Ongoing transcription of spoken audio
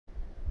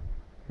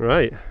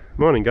Right,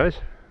 morning guys,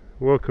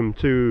 welcome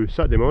to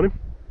Saturday morning.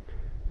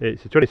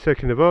 It's the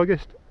 22nd of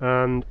August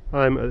and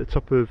I'm at the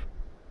top of,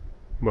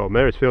 well,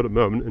 Marysfield at the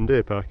moment and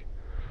Deer Park.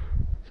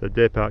 So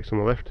Deer Park's on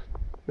the left,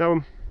 that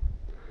one,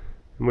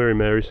 and we're in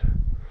Mary's.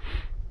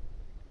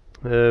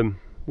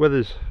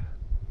 Weather's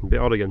a bit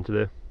odd again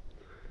today.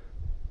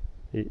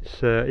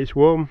 It's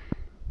warm,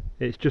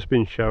 it's just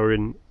been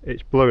showering,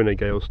 it's blowing a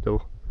gale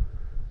still,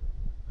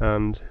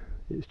 and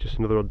it's just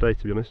another odd day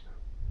to be honest.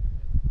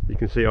 You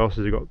can see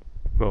horses have got,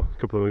 well,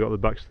 a couple of them have got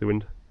their backs to the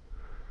wind.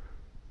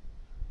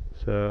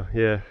 So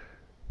yeah,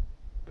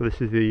 but this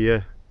is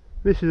the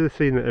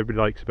scene that everybody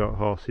likes about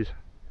horses.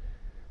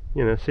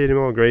 You know, seeing them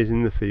all grazing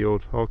in the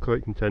field, all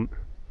quite content.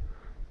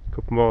 A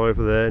couple more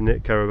over there in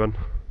that caravan.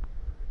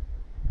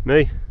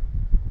 Me?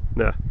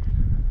 Nah.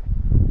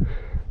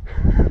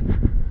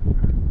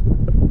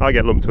 I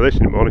get lumped with this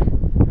in the morning.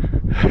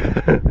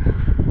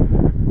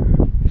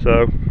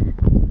 So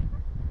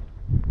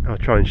I'll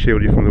try and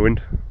shield you from the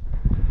wind.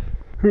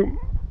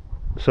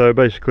 So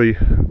basically,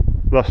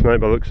 last night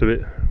by the looks of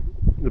it,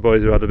 the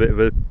boys have had a bit of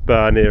a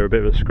bar near, a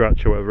bit of a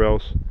scratch or whatever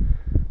else,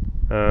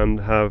 and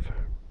have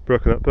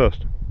broken that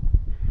post.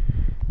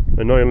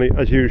 Annoyingly,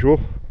 as usual,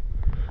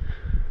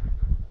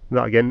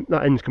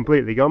 that end's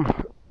completely gone.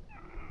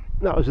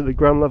 That was at the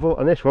ground level,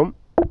 and this one,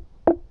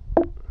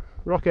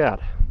 rock hard.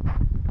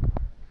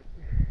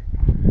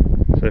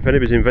 So if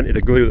anybody's invented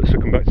a glue that's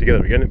stuck them back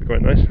together again, it'd be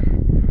quite nice.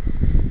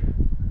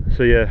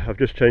 So yeah, I've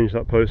just changed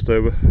that post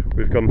over.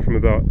 We've gone from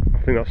about,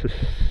 I think that's a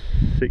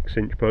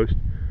 6-inch post,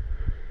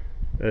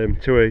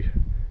 to a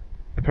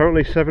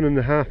apparently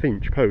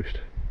 7.5-inch post,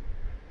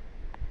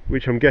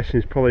 which I'm guessing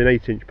is probably an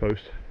 8-inch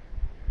post,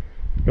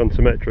 gone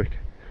to metric.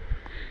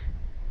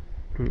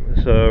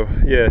 So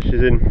yeah,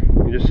 she's in,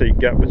 you can just see a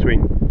gap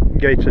between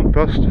gate and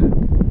post.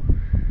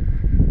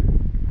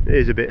 It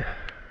is a bit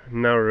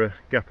narrower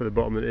gap at the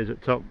bottom than it is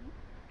at top.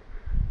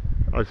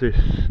 As this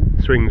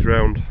swings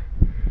round,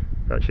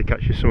 it actually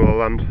catches some of the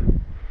land.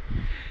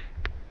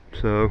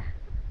 So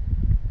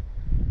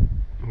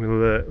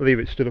we'll leave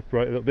it stood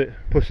upright a little bit.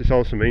 Plus this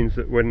also means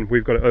that when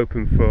we've got it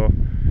open for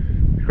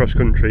cross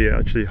country, it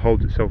actually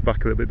holds itself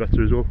back a little bit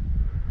better as well,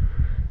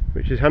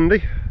 which is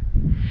handy.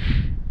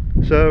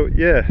 So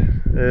yeah,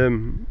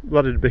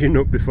 lad had been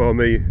up before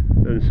me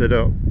and said,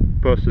 oh,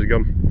 poster's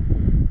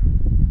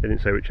gone. He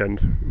didn't say which end,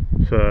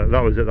 so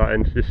that was at that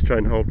end, just to try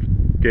and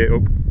hold gate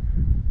up.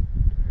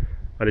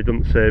 And he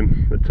done the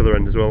same at the other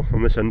end as well,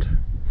 on this end.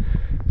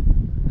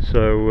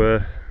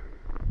 So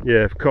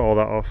yeah, I've cut all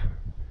that off,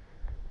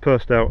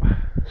 post out,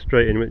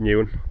 straight in with new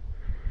one.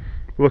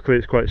 Luckily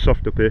it's quite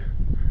soft up here,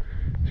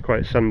 it's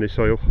quite sandy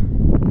soil.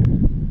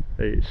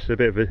 It's a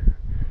bit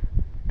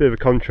of a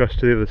contrast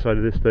to the other side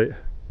of the estate.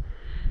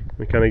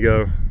 We kind of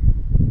go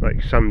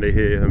like sandy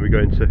here and we go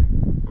into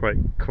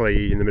quite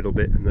clayey in the middle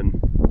bit and then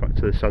back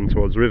to the sand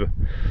towards the river.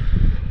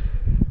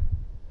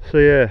 So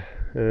yeah,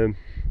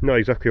 not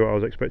exactly what I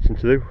was expecting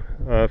to do.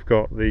 I've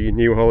got the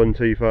New Holland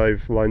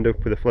T5 lined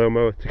up with a flail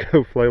mower to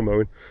go flail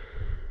mowing,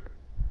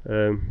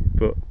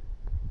 but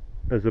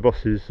as the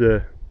boss is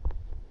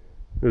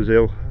was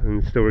ill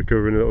and still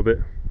recovering a little bit,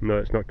 no,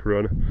 it's not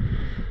corona,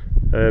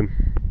 I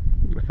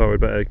thought we'd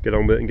better get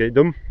on with it and get it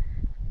done.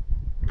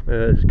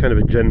 It's kind of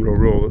a general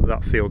rule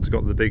that field's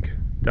got the big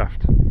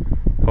daft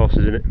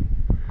horses in it.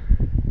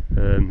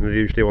 They're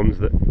usually ones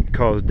that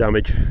cause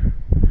damage,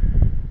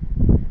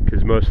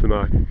 because most of them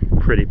are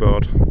pretty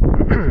bored.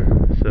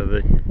 So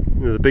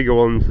the bigger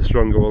ones, the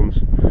stronger ones,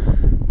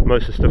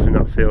 most of the stuff in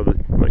that field,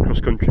 like cross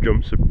country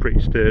jumps, are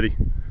pretty sturdy.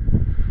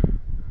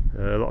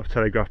 A lot of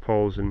telegraph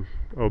poles and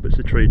old bits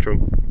of tree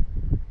trunk,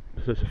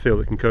 so it's a field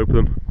that can cope with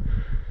them.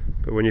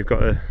 But when you've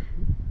got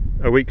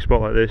a weak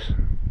spot like this,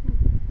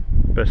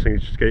 best thing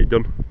is just get it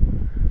done.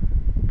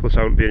 Plus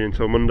I won't be in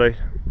until Monday,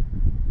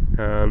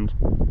 and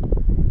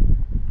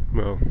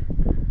well,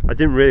 I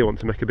didn't really want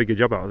to make a bigger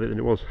job out of it than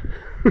it was.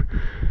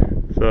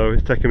 So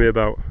it's taken me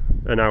about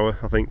an hour,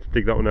 I think, to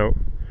dig that one out,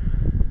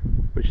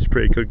 which is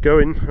pretty good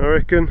going, I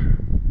reckon.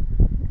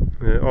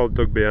 All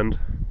dug behind,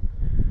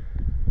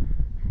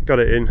 got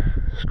it in,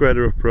 squared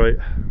her upright,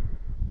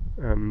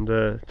 and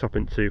top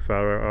isn't too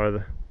far out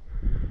either.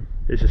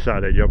 It's a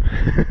Saturday job,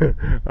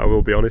 I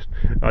will be honest.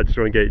 I just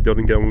want to get it done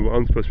and get on with what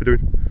I'm supposed to be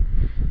doing.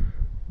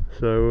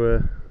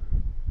 So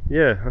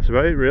yeah, that's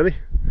about it really.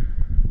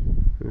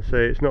 And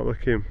say it's not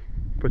looking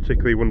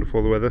particularly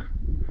wonderful, the weather.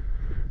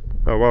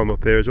 Oh, while I'm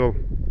up here as well,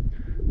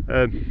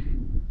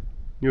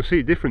 you'll see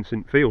a difference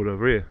in field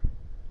over here.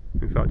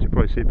 In fact, you'll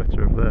probably see it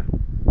better over there.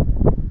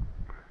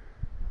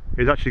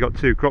 He's actually got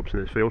 2 crops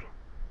in this field.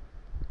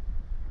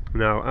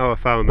 Now our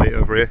farmer mate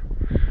over here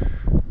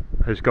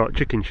has got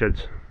chicken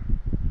sheds,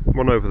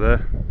 one over there,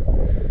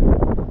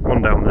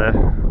 one down there,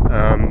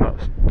 and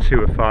that's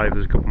 2 of 5.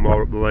 There's a couple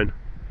more up the lane.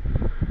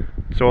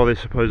 So all this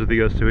supposedly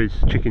goes to his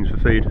chickens for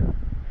feed.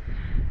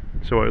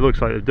 So what it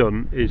looks like they've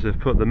done is they've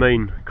put the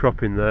main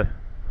crop in there,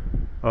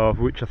 of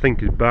which I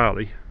think is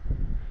barley,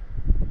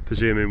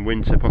 presuming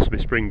winter, possibly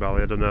spring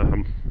barley, I don't know,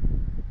 I'm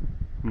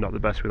not the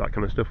best with that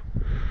kind of stuff.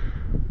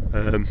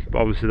 But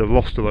obviously they've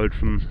lost a load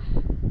from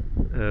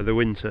the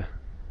winter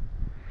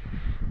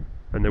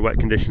and the wet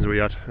conditions we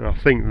had, and I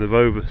think they've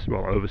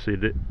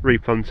overseeded it,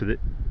 replanted it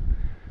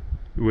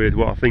with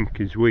what I think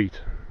is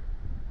wheat,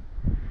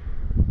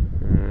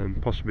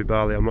 possibly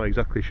barley. I'm not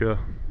exactly sure.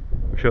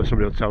 I'm sure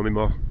somebody will tell me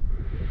more.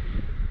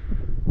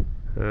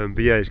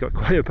 But yeah, it's got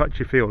quite a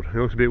patchy field. It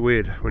looks a bit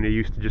weird when you're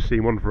used to just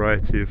seeing one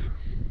variety of,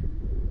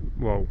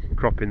 well,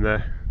 crop in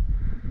there,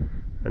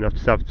 and have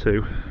to have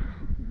two.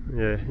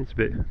 Yeah, it's a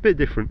bit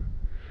different.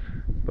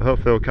 But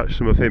hopefully I'll catch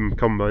some of him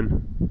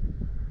combine.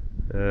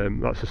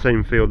 That's the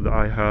same field that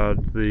I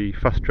had the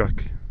fast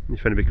track,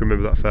 if anybody can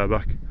remember that far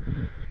back.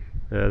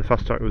 The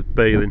fast track was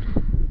baling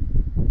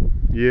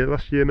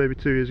last year, maybe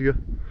 2 years ago,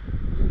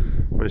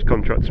 when his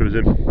contractor was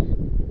in.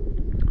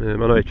 I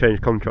know he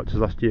changed contractors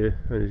last year,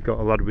 and he's got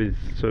a lad with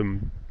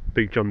some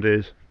big John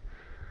Deeres.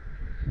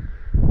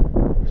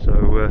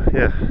 So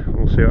yeah,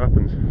 we'll see what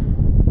happens.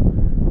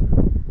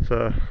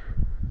 So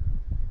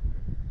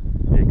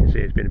you can see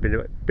it's been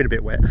a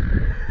bit wet.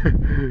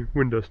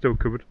 Window's still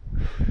covered.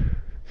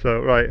 So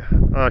right,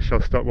 I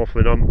shall stop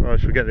waffling on. I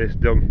shall get this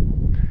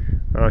done.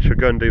 I shall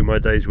go and do my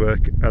day's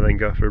work and then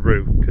go for a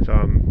brew, because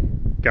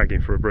I'm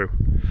gagging for a brew.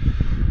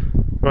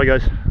 Right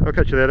guys, I'll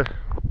catch you later.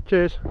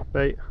 Cheers,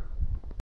 bye.